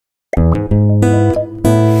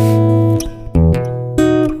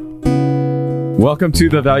Welcome to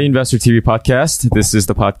the Value Investor TV podcast. This is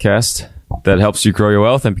the podcast that helps you grow your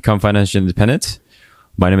wealth and become financially independent.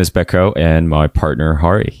 My name is Becco and my partner,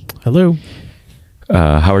 Hari. Hello.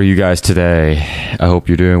 How are you guys today? I hope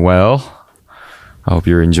you're doing well. I hope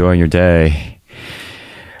you're enjoying your day.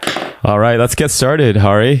 All right, let's get started,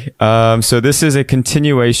 Hari. So this is a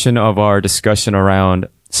continuation of our discussion around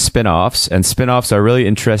spin-offs, and spin-offs are really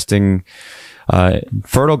interesting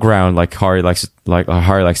fertile ground, like Hari likes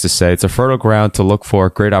to say. It's a fertile ground to look for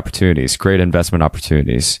great opportunities, great investment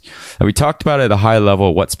opportunities. And we talked about at a high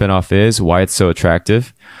level what spin-off is, why it's so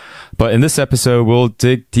attractive. But in this episode, we'll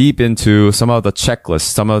dig deep into some of the checklists,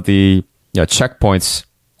 some of the checkpoints,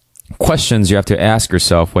 questions you have to ask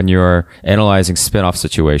yourself when you're analyzing spin-off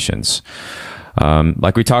situations.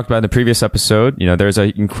 Like we talked about in the previous episode, there's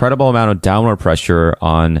an incredible amount of downward pressure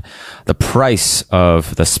on the price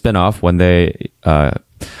of the spinoff when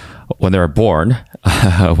they're born,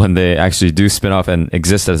 when they actually do spin off and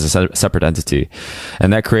exist as a separate entity.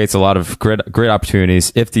 And that creates a lot of great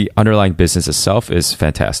opportunities if the underlying business itself is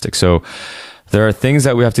fantastic. So there are things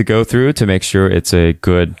that we have to go through to make sure it's a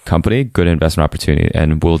good company, good investment opportunity,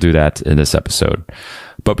 and we'll do that in this episode.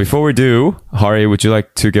 But before we do, Hari, would you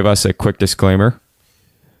like to give us a quick disclaimer?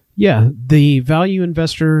 Yeah, the Value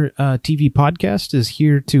Investor TV podcast is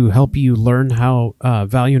here to help you learn how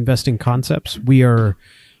value investing concepts. We are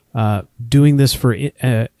doing this for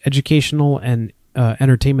educational and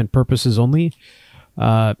entertainment purposes only.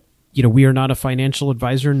 We are not a financial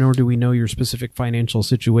advisor, nor do we know your specific financial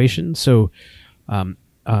situation. So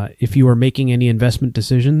if you are making any investment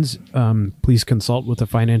decisions, please consult with a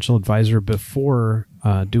financial advisor before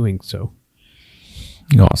doing so.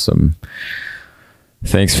 Awesome.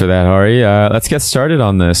 Thanks for that, Hari. Let's get started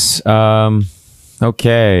on this.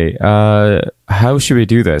 Okay. How should we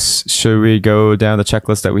do this? Should we go down the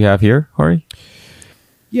checklist that we have here, Hari?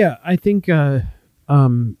 Yeah, I think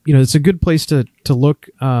it's a good place to look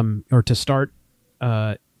or to start.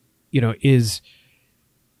 Is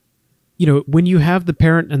when you have the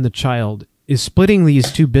parent and the child, is splitting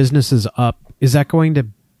these two businesses up, is that going to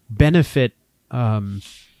benefit? Is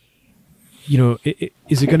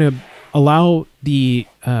it going to allow the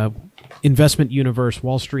investment universe,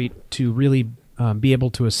 Wall Street, to really be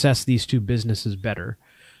able to assess these two businesses better?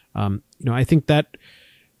 I think that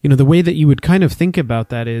the way that you would kind of think about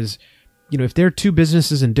that is, if there are two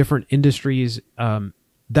businesses in different industries,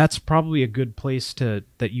 that's probably a good place that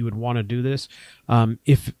you would want to do this.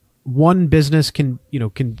 If one business can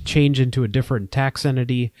change into a different tax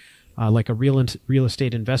entity, like a real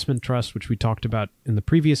estate investment trust, which we talked about in the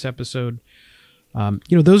previous episode,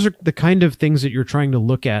 those are the kind of things that you're trying to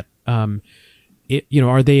look at. Are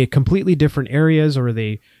they completely different areas, or are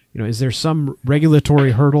they, is there some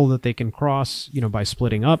regulatory hurdle that they can cross, by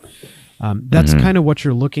splitting up? That's kind of what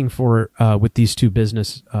you're looking for with these two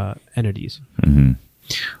business entities. Mm-hmm.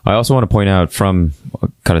 I also want to point out, from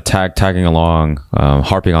kind of tagging along,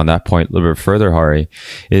 harping on that point a little bit further, Hari,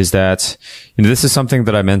 is that this is something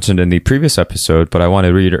that I mentioned in the previous episode, but I want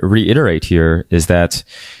to reiterate here, is that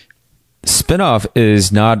spinoff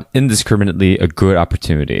is not indiscriminately a good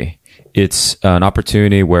opportunity. It's an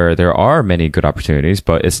opportunity where there are many good opportunities,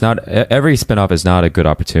 but it's not every spinoff is not a good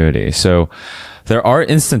opportunity. So there are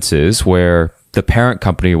instances where the parent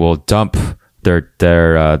company will dump their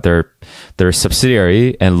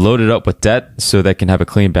subsidiary and load it up with debt so they can have a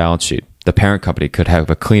clean balance sheet. The parent company could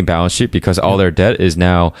have a clean balance sheet because all their debt is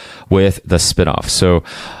now with the spinoff. So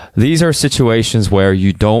these are situations where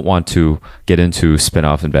you don't want to get into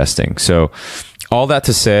spinoff investing. So all that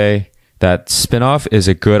to say that spinoff is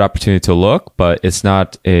a good opportunity to look, but it's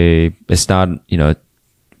not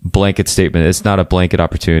blanket statement. It's not a blanket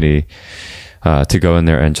opportunity to go in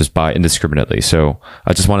there and just buy indiscriminately. So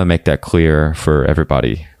I just want to make that clear for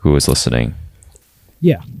everybody who is listening.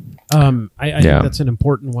 Yeah. I think that's an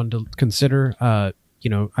important one to consider. I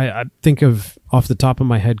think of, off the top of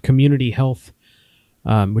my head, Community Health,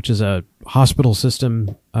 which is a hospital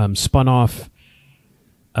system, spun off,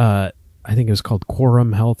 I think it was called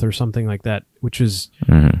Quorum Health or something like that, which was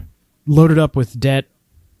loaded up with debt.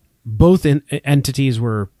 Both entities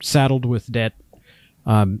were saddled with debt.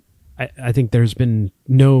 I think there's been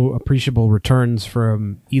no appreciable returns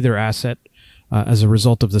from either asset as a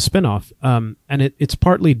result of the spinoff. And it's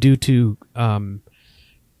partly due to,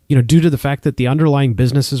 due to the fact that the underlying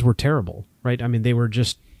businesses were terrible, right? I mean, they were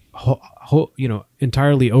just,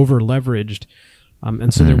 entirely over leveraged.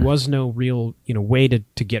 And so there was no real, way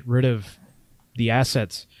to get rid of the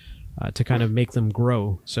assets to kind of make them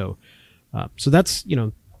grow. So that's,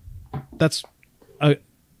 that's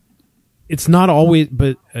it's not always,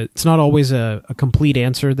 but it's not always a complete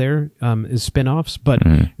answer. There is spinoffs, but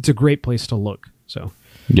it's a great place to look. So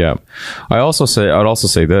yeah, I'd also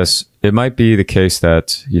say this: it might be the case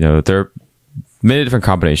that there are many different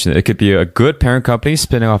combinations. It could be a good parent company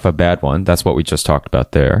spinning off a bad one. That's what we just talked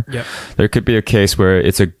about there. Yep. There could be a case where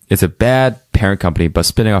it's a bad parent company but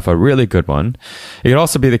spinning off a really good one. It could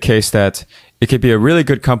also be the case that it could be a really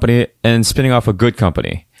good company and spinning off a good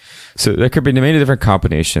company. So there could be many different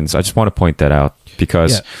combinations. I just want to point that out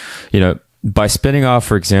because, by spinning off,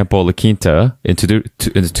 for example, La Quinta into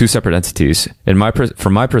two separate entities,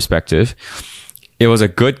 from my perspective, it was a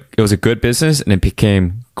good business and it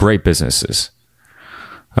became great businesses.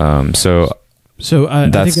 So I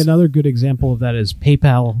think another good example of that is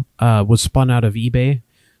PayPal was spun out of eBay.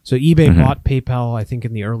 So eBay bought PayPal, I think,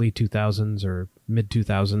 in the early 2000s or mid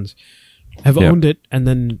 2000s, have owned it, and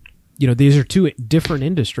then these are two different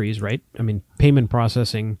industries, right? I mean, payment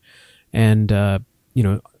processing and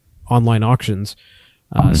online auctions.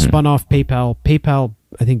 Spun off PayPal. PayPal,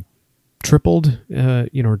 I think, tripled,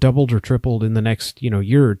 or doubled or tripled in the next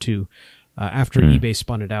year or two after eBay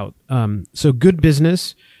spun it out. So good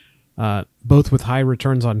business, both with high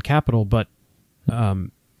returns on capital, but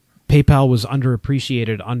PayPal was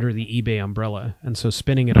underappreciated under the eBay umbrella, and so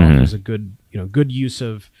spinning it off was a good use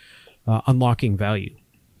of unlocking value.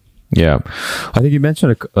 Yeah. I think you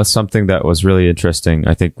mentioned something that was really interesting.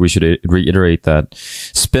 I think we should reiterate that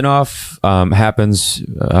spinoff happens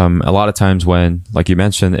a lot of times when, like you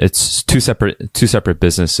mentioned, it's two separate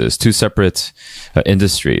businesses, two separate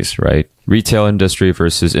industries, right? Retail industry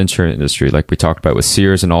versus insurance industry, like we talked about with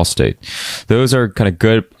Sears and Allstate. Those are kind of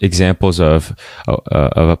good examples of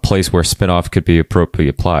a place where spinoff could be appropriately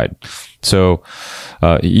applied. So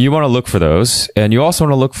you want to look for those, and you also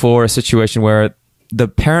want to look for a situation where the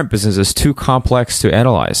parent business is too complex to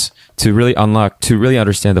analyze, to really unlock, to really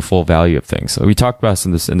understand the full value of things. So we talked about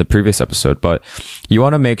this in the previous episode, but you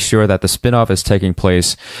want to make sure that the spinoff is taking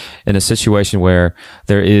place in a situation where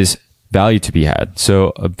there is value to be had.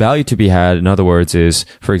 So a value to be had, in other words, is,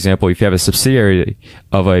 for example, if you have a subsidiary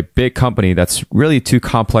of a big company that's really too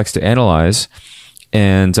complex to analyze,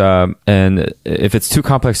 and if it's too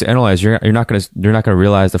complex to analyze, you're not going to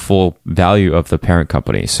realize the full value of the parent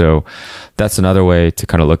company. So that's another way to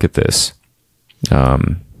kind of look at this. Yeah.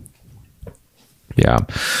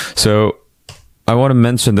 So I want to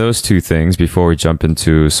mention those two things before we jump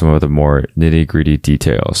into some of the more nitty-gritty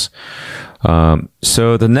details.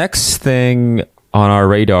 So the next thing on our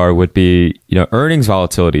radar would be, earnings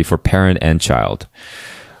volatility for parent and child.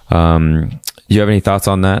 Do you have any thoughts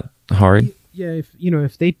on that, Hari? Yeah, if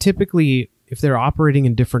they're operating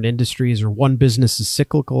in different industries, or one business is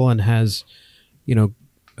cyclical and has,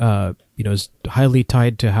 is highly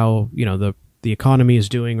tied to how the economy is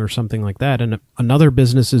doing or something like that, and another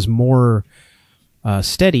business is more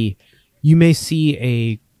steady, you may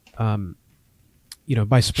see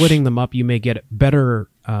by splitting them up, you may get better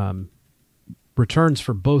returns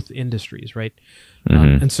for both industries, right?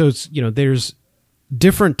 And so it's there's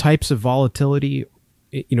different types of volatility.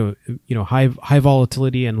 High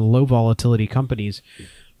volatility and low volatility companies,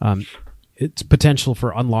 it's potential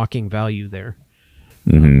for unlocking value there.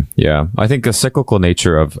 Yeah, I think the cyclical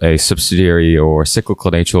nature of a subsidiary or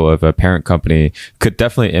cyclical nature of a parent company could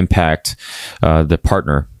definitely impact the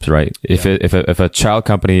partner, right? If a child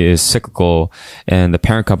company is cyclical and the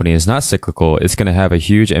parent company is not cyclical, it's going to have a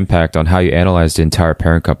huge impact on how you analyze the entire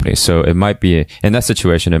parent company. So it might be, in that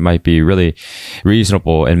situation, it might be really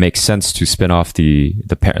reasonable and make sense to spin off the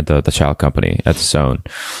child company at its own.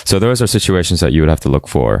 So those are situations that you would have to look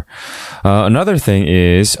for. Another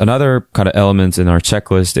kind of element in our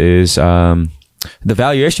checklist is the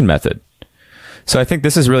valuation method. So I think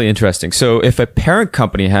this is really interesting. So if a parent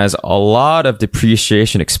company has a lot of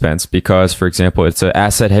depreciation expense because, for example, it's an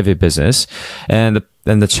asset heavy business, and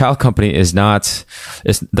the child company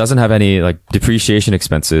doesn't have any like depreciation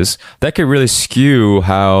expenses, that could really skew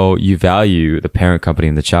how you value the parent company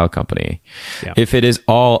and the child company. Yeah. If it is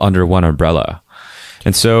all under one umbrella.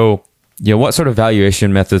 And so, what sort of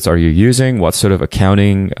valuation methods are you using? What sort of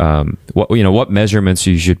accounting, what measurements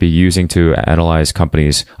you should be using to analyze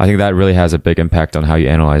companies? I think that really has a big impact on how you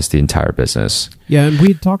analyze the entire business. Yeah, and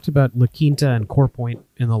we talked about La Quinta and CorePoint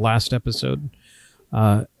in the last episode.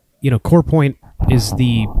 CorePoint is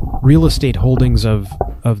the real estate holdings of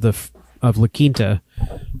La Quinta,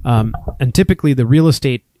 and typically the real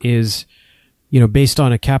estate is, based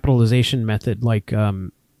on a capitalization method, like,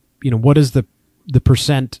 what is the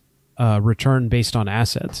percent return based on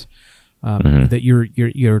assets that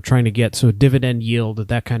you're trying to get. So dividend yield,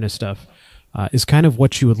 that kind of stuff, is kind of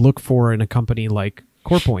what you would look for in a company like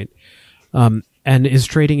CorePoint, and is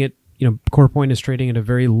trading at CorePoint is trading at a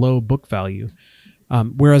very low book value,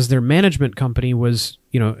 whereas their management company was,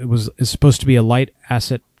 is supposed to be a light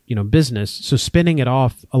asset, business. So spinning it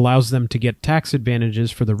off allows them to get tax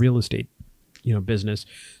advantages for the real estate, business.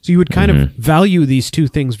 So you would kind of value these two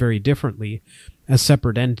things very differently as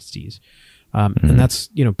separate entities. And that's,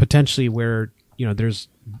 potentially where, there's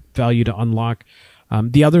value to unlock.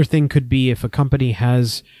 The other thing could be if a company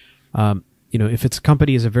has, if its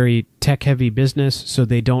company is a very tech heavy business, so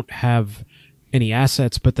they don't have any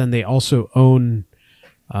assets, but then they also own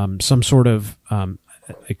some sort of,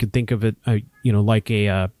 I could think of it,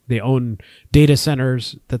 they own data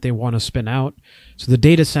centers that they want to spin out. So the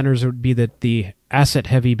data centers would be the asset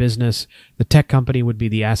heavy business. The tech company would be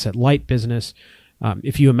the asset light business.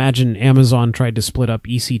 If you imagine Amazon tried to split up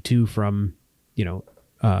EC2 from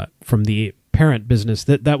the parent business,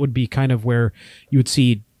 that would be kind of where you would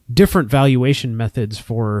see different valuation methods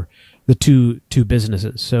for the two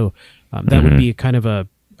businesses. So that would be kind of a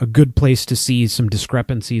good place to see some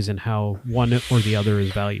discrepancies in how one or the other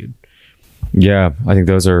is valued. Yeah, I think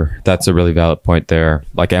that's a really valid point there.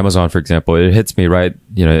 Like Amazon, for example, it hits me, right?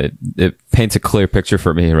 It paints a clear picture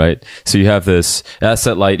for me, right? So you have this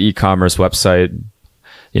asset light e-commerce website,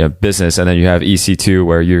 business, and then you have EC2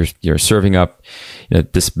 where you're serving up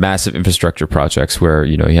this massive infrastructure projects where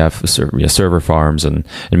you have server farms and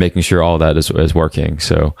making sure all that is working.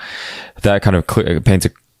 So that kind of paints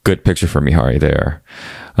a good picture for me, Hari, there.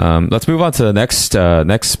 Let's move on to the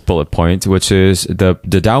next bullet point, which is the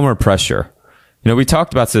downward pressure. We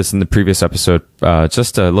talked about this in the previous episode,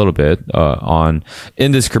 just a little bit, on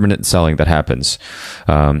indiscriminate selling that happens.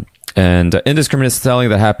 And indiscriminate selling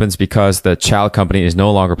that happens because the child company is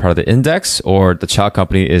no longer part of the index, or the child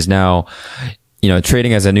company is now,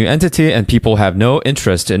 trading as a new entity, and people have no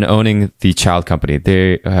interest in owning the child company.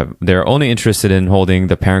 They're only interested in holding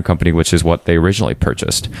the parent company, which is what they originally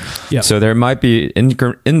purchased. Yep. So there might be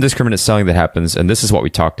indiscriminate selling that happens, and this is what we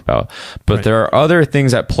talked about. But right. There are other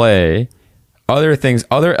things at play, other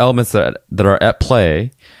elements that are at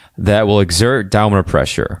play that will exert downward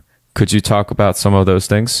pressure. Could you talk about some of those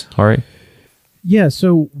things, Hari? Yeah.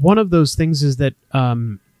 So one of those things is that,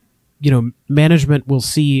 management will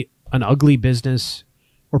see an ugly business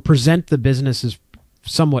or present the business as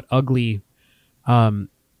somewhat ugly,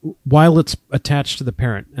 while it's attached to the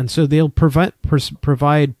parent. And so they'll provide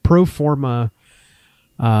pro forma,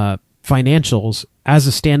 financials as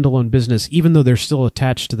a standalone business, even though they're still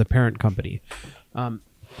attached to the parent company. And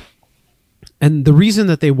the reason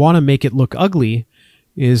that they want to make it look ugly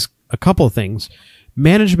is a couple of things.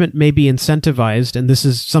 Management may be incentivized, and this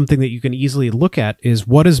is something that you can easily look at, is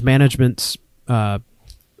what is management's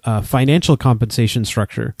financial compensation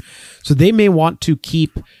structure. So they may want to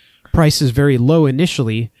keep prices very low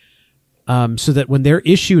initially, so that when they're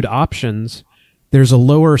issued options, there's a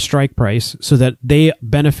lower strike price so that they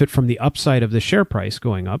benefit from the upside of the share price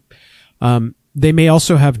going up. They may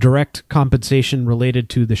also have direct compensation related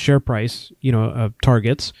to the share price,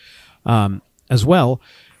 targets, as well.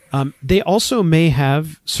 They also may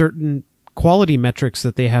have certain quality metrics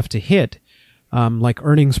that they have to hit, like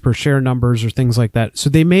earnings per share numbers or things like that. So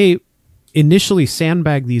they may initially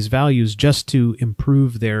sandbag these values just to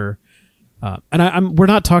improve their, we're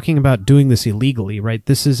not talking about doing this illegally, right?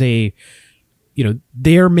 This is they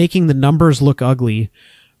are making the numbers look ugly,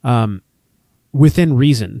 within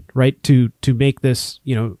reason, right? To make this,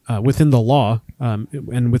 within the law,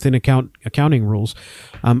 and within accounting rules.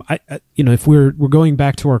 If we're going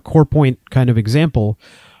back to our CorePoint kind of example,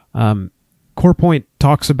 CorePoint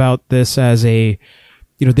talks about this as they're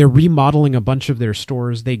remodeling a bunch of their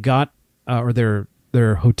stores. They got, or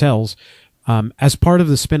their hotels, as part of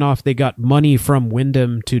the spinoff, they got money from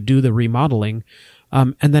Wyndham to do the remodeling.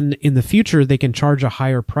 And then in the future, they can charge a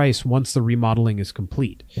higher price once the remodeling is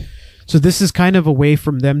complete. So this is kind of a way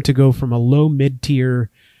from them to go from a low mid-tier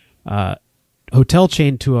hotel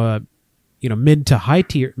chain to a mid to high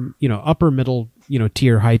tier, upper middle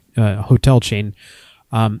tier high hotel chain.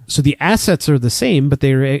 So the assets are the same, but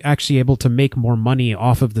they're actually able to make more money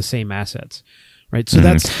off of the same assets, right? So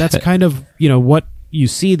that's kind of what you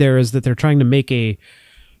see there is that they're trying to make it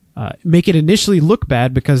initially look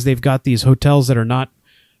bad because they've got these hotels that are not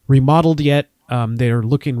remodeled yet. They're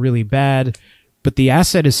looking really bad, but the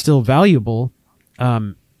asset is still valuable.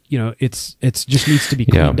 It's just needs to be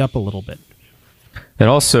cleaned up a little bit. And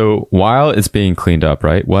also, while it's being cleaned up,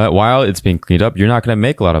 right? While it's being cleaned up, you're not going to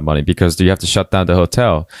make a lot of money because you have to shut down the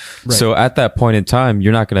hotel. Right. So at that point in time,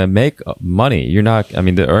 you're not going to make money.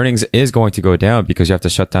 The earnings is going to go down because you have to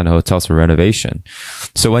shut down the hotels for renovation.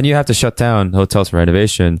 So when you have to shut down hotels for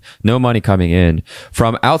renovation, no money coming in.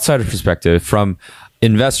 From outsider perspective, from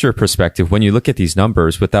investor perspective, when you look at these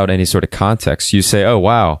numbers without any sort of context, you say, oh,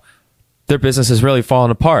 wow, their business is really falling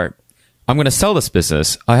apart. I'm going to sell this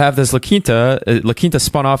business. I have this La Quinta. La Quinta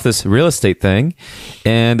spun off this real estate thing,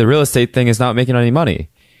 and the real estate thing is not making any money.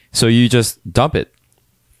 So you just dump it.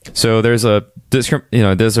 So there's a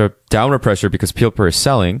downward pressure because people are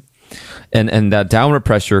selling, and that downward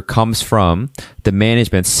pressure comes from the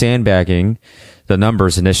management sandbagging the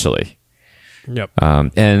numbers initially. Yep.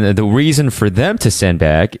 And the reason for them to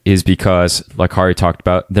sandbag is because, like Hari talked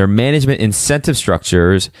about, their management incentive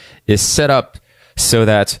structures is set up so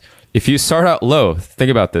that if you start out low, think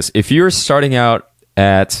about this. If you're starting out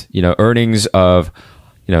at, earnings of,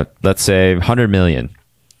 let's say 100 million,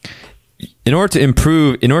 in order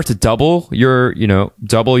to double your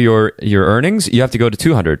earnings, you have to go to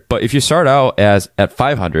 200. But if you start out at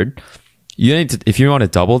 500, if you want to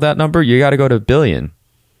double that number, you got to go to a billion.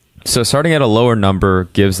 So starting at a lower number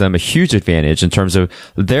gives them a huge advantage in terms of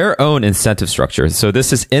their own incentive structure. So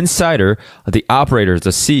this is insider, the operators,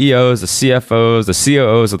 the CEOs, the CFOs, the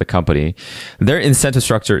COOs of the company. Their incentive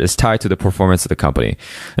structure is tied to the performance of the company.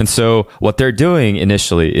 And so what they're doing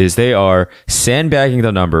initially is they are sandbagging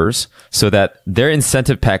the numbers so that their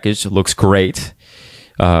incentive package looks great.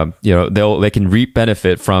 They can reap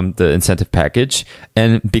benefit from the incentive package.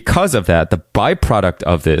 And because of that, the byproduct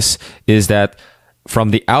of this is that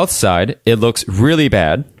from the outside, it looks really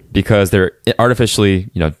bad because they're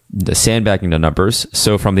artificially, sandbagging the numbers.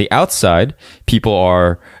 So from the outside, people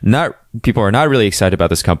are not really excited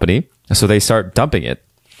about this company, so they start dumping it.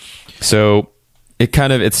 So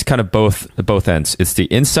it's kind of both ends. It's the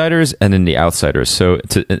insiders and then the outsiders. So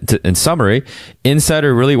in summary,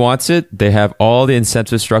 insider really wants it. They have all the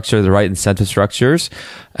incentive structure, the right incentive structures,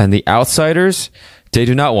 and the outsiders, they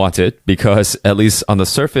do not want it because at least on the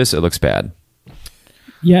surface, it looks bad.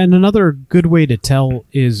 Yeah, and another good way to tell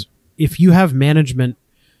is if you have management,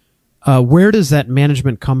 where does that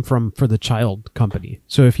management come from for the child company?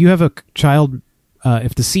 So if you have a child,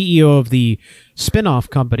 if the CEO of the spin-off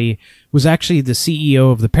company was actually the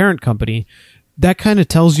CEO of the parent company, that kind of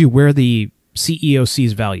tells you where the CEO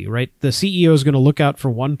sees value, right? The CEO is going to look out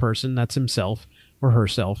for one person, that's himself or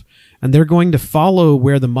herself, and they're going to follow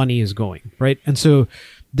where the money is going, right? And so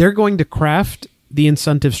they're going to craft the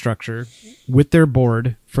incentive structure with their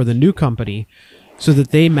board for the new company so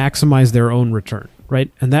that they maximize their own return,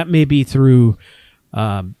 right? And that may be through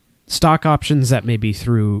stock options, that may be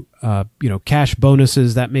through cash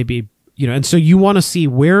bonuses, that may be, and so you want to see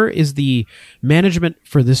where is the management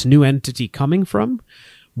for this new entity coming from?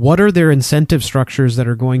 What are their incentive structures that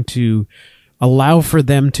are going to allow for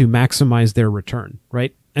them to maximize their return,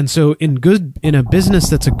 right? And so in a business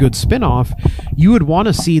that's a good spinoff, you would want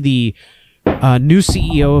to see the new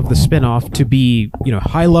CEO of the spinoff to be,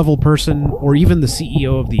 high level person or even the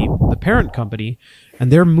CEO of the parent company,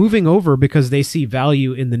 and they're moving over because they see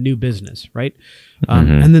value in the new business, right?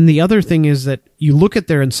 And then the other thing is that you look at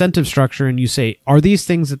their incentive structure and you say, are these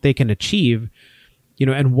things that they can achieve?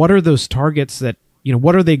 And what are those targets that,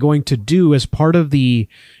 what are they going to do as part of the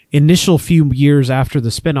initial few years after the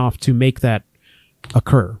spinoff to make that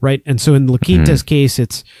occur, right? And so in La Quinta's case,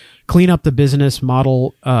 it's clean up the business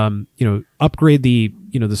model, upgrade the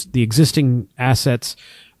existing assets,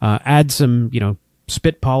 add some,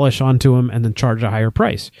 spit polish onto them, and then charge a higher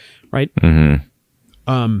price, right?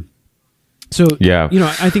 So, yeah,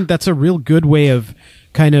 I think that's a real good way of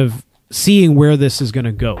kind of seeing where this is going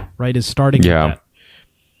to go, right? Is starting with that.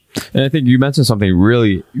 And I think you mentioned something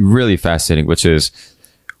really, really fascinating, which is,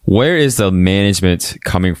 where is the management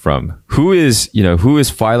coming from? Who is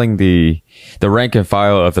filing the rank and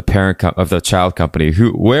file of the parent of the child company?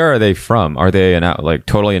 Where are they from? Are they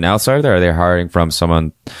totally an outsider? Are they hiring from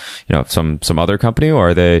someone, some other company, or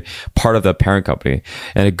are they part of the parent company?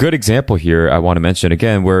 And a good example here, I want to mention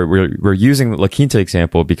again, we're using the La Quinta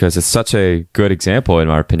example because it's such a good example in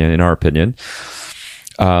our opinion.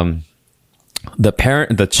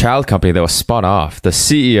 The child company that was spun off, the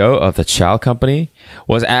CEO of the child company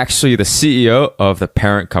was actually the CEO of the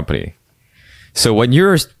parent company. So when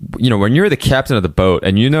you're the captain of the boat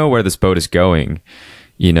and you know where this boat is going,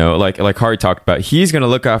 like Hari talked about, he's going to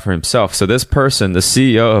look out for himself. So this person, the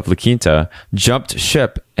CEO of La Quinta, jumped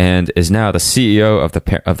ship and is now the CEO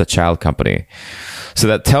of the child company. So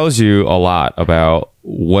that tells you a lot about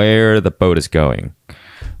where the boat is going,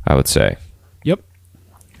 I would say. Yep.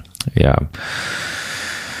 Yeah.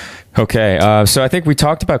 Okay, so I think we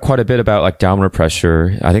talked about quite a bit about like downward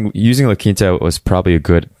pressure. I think using La Quinta was probably a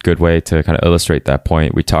good way to kind of illustrate that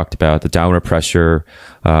point. We talked about the downward pressure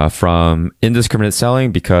from indiscriminate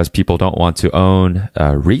selling because people don't want to own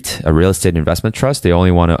a REIT, a real estate investment trust. They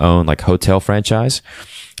only want to own like hotel franchise.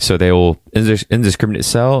 So they will indiscriminate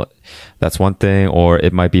sell. That's one thing. Or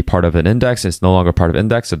it might be part of an index. It's no longer part of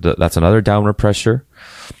index. So that's another downward pressure.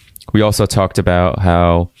 We also talked about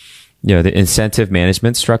how the incentive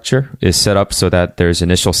management structure is set up so that there's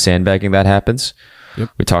initial sandbagging that happens. Yep.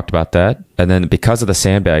 We talked about that. And then because of the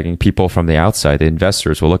sandbagging, people from the outside, the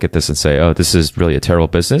investors will look at this and say, oh, this is really a terrible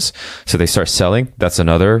business. So they start selling. That's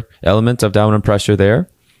another element of downward pressure there.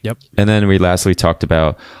 Yep. And then we lastly talked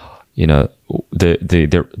about, the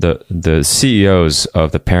CEOs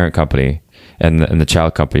of the parent company and the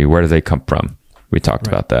child company. Where do they come from? We talked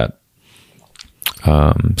about that.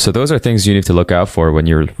 So those are things you need to look out for when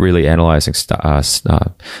you're really analyzing stock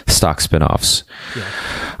spinoffs.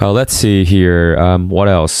 Yeah. Let's see here. What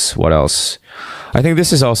else? I think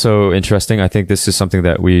this is also interesting. I think this is something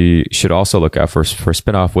that we should also look out for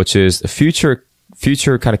spinoff, which is a future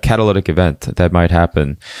kind of catalytic event that might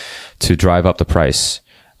happen to drive up the price.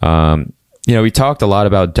 We talked a lot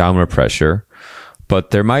about downward pressure,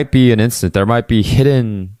 but there might be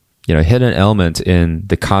hidden element in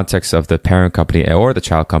the context of the parent company or the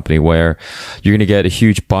child company where you're going to get a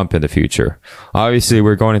huge bump in the future. Obviously,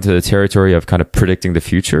 we're going into the territory of kind of predicting the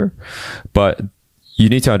future, but you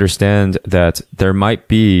need to understand that there might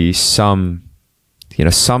be some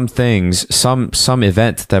things, some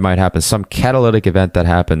event that might happen, some catalytic event that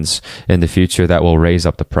happens in the future that will raise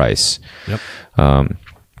up the price. Yep.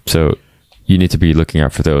 So you need to be looking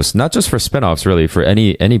out for those, not just for spinoffs, really, for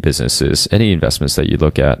any businesses, any investments that you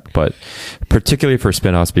look at, but particularly for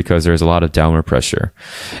spinoffs because there's a lot of downward pressure.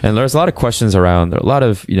 And there's a lot of questions around, a lot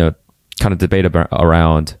of, kind of debate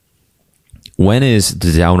around when is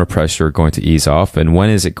the downward pressure going to ease off and when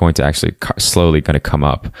is it going to actually slowly going to come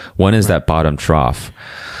up? When is that bottom trough?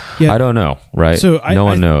 Yeah. I don't know, right? So no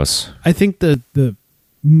one knows. I think the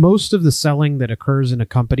most of the selling that occurs in a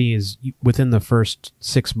company is within the first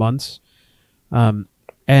 6 months. And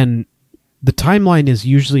the timeline is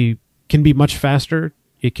usually can be much faster.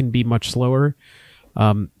 It can be much slower.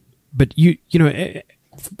 But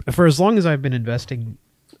for as long as I've been investing,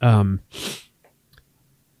 I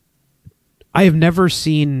have never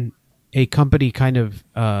seen a company kind of,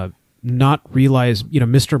 not realize,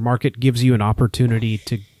 Mr. Market gives you an opportunity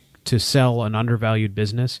to sell an undervalued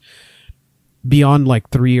business beyond like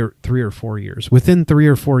 3 or 4 years. Within 3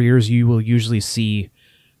 or 4 years, you will usually see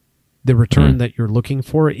the return that you're looking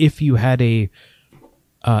for if you had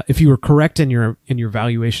if you were correct in your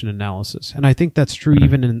valuation analysis. And I think that's true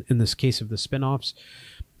even in this case of the spinoffs.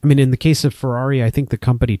 I mean, in the case of Ferrari, I think the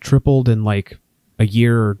company tripled in like a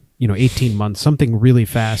year, 18 months, something really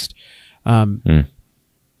fast. And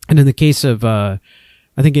in the case of, I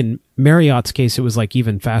think in Marriott's case, it was like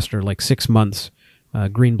even faster, like 6 months.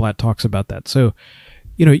 Greenblatt talks about that. So,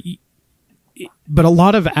 but a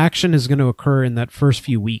lot of action is going to occur in that first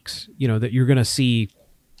few weeks, that you're going to see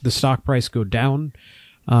the stock price go down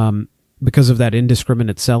because of that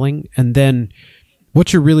indiscriminate selling. And then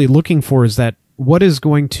what you're really looking for is that what is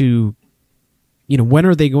going to, when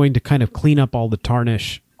are they going to kind of clean up all the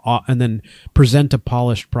tarnish and then present a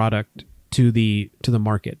polished product to the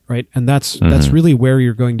market, right? And that's really where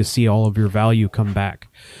you're going to see all of your value come back.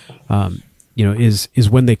 Is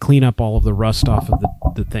when they clean up all of the rust off of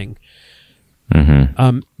the thing.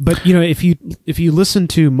 But if you listen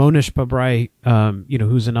to Monish Pabrai,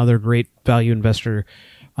 who's another great value investor,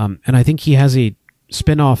 and I think he has a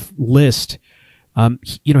spinoff list.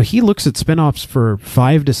 He looks at spinoffs for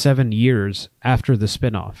 5 to 7 years after the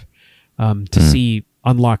spinoff to see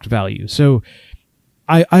unlocked value. So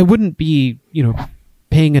I wouldn't be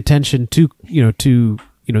paying attention to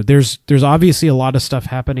there's obviously a lot of stuff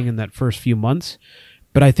happening in that first few months,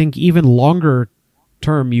 but I think even longer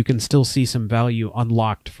term, you can still see some value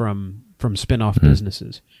unlocked from spin-off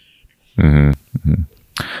businesses. And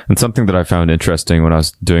something that I found interesting when I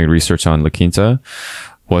was doing research on La Quinta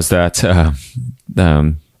was that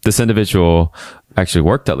this individual actually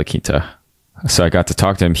worked at La Quinta. So I got to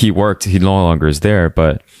talk to him. He no longer is there,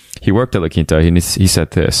 but he worked at La Quinta. He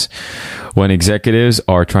said this: when executives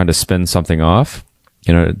are trying to spin something off,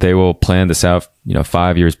 they will plan this out,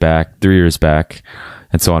 5 years back, 3 years back,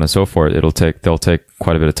 and so on and so forth. They'll take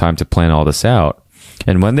quite a bit of time to plan all this out.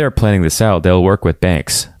 And when they're planning this out, they'll work with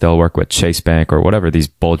banks. They'll work with Chase Bank or whatever, these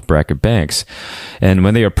bulge bracket banks. And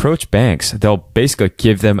when they approach banks, they'll basically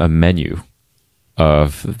give them a menu.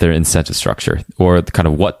 of their incentive structure, or the kind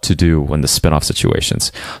of what to do when the spinoff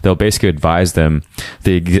situations. They'll basically advise them,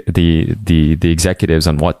 the executives,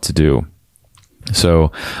 on what to do.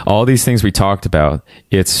 So all these things we talked about,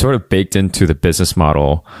 it's sort of baked into the business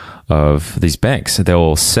model of these banks.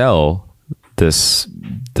 They'll sell this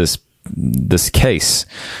case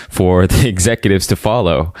for the executives to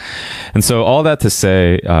follow. And so all that to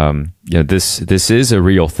say, this is a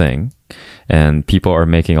real thing, and people are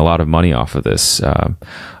making a lot of money off of this, of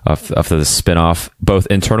the spinoff, both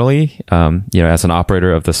internally, as an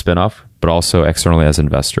operator of the spinoff, but also externally as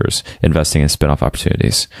investors investing in spinoff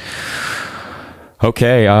opportunities.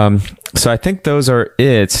 Okay. So I think those are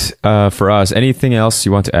it, for us. Anything else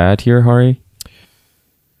you want to add here, Hari?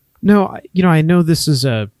 No, I know this is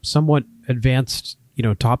a somewhat advanced,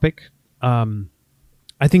 topic.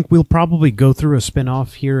 I think we'll probably go through a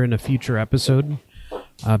spinoff here in a future episode,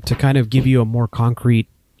 to kind of give you a more concrete,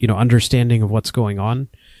 understanding of what's going on.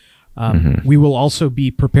 We will also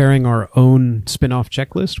be preparing our own spinoff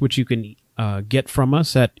checklist, which you can get from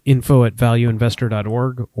us at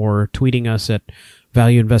info@valueinvestor.org or tweeting us at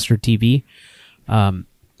valueinvestortv.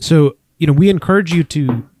 So, we encourage you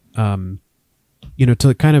to,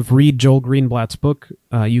 to kind of read Joel Greenblatt's book,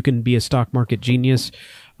 You Can Be a Stock Market Genius,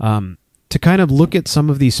 to kind of look at some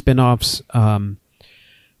of these spinoffs,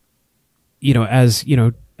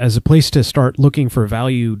 as a place to start looking for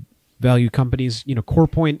value companies.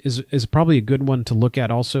 CorePoint is probably a good one to look at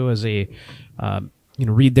also as a,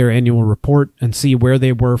 read their annual report and see where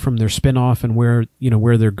they were from their spinoff and where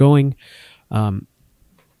they're going.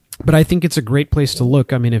 But I think it's a great place to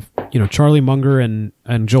look. I mean, if, Charlie Munger and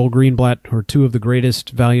Joel Greenblatt are two of the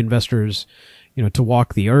greatest value investors, to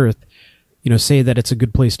walk the earth, say that it's a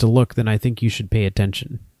good place to look, then I think you should pay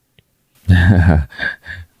attention. Yeah,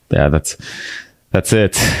 that's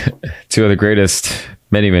it. Two of the greatest,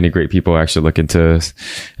 many great people actually look into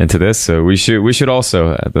this. So we should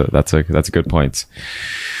also, that's a good point.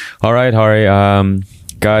 All right, Hari.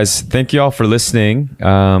 Guys, thank you all for listening.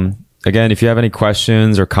 Again, if you have any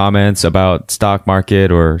questions or comments about stock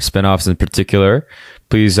market or spinoffs in particular,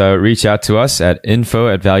 please reach out to us at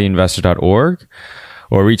info@valueinvestor.org,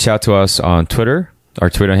 or reach out to us on Twitter. Our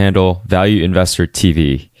Twitter handle,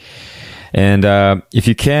 ValueInvestorTV. And if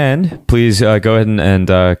you can, please go ahead and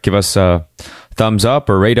give us a thumbs up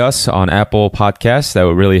or rate us on Apple Podcasts. That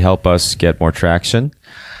would really help us get more traction.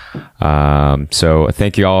 So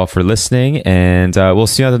thank you all for listening, and we'll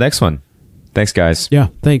see you on the next one. Thanks, guys. Yeah,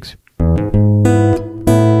 thanks.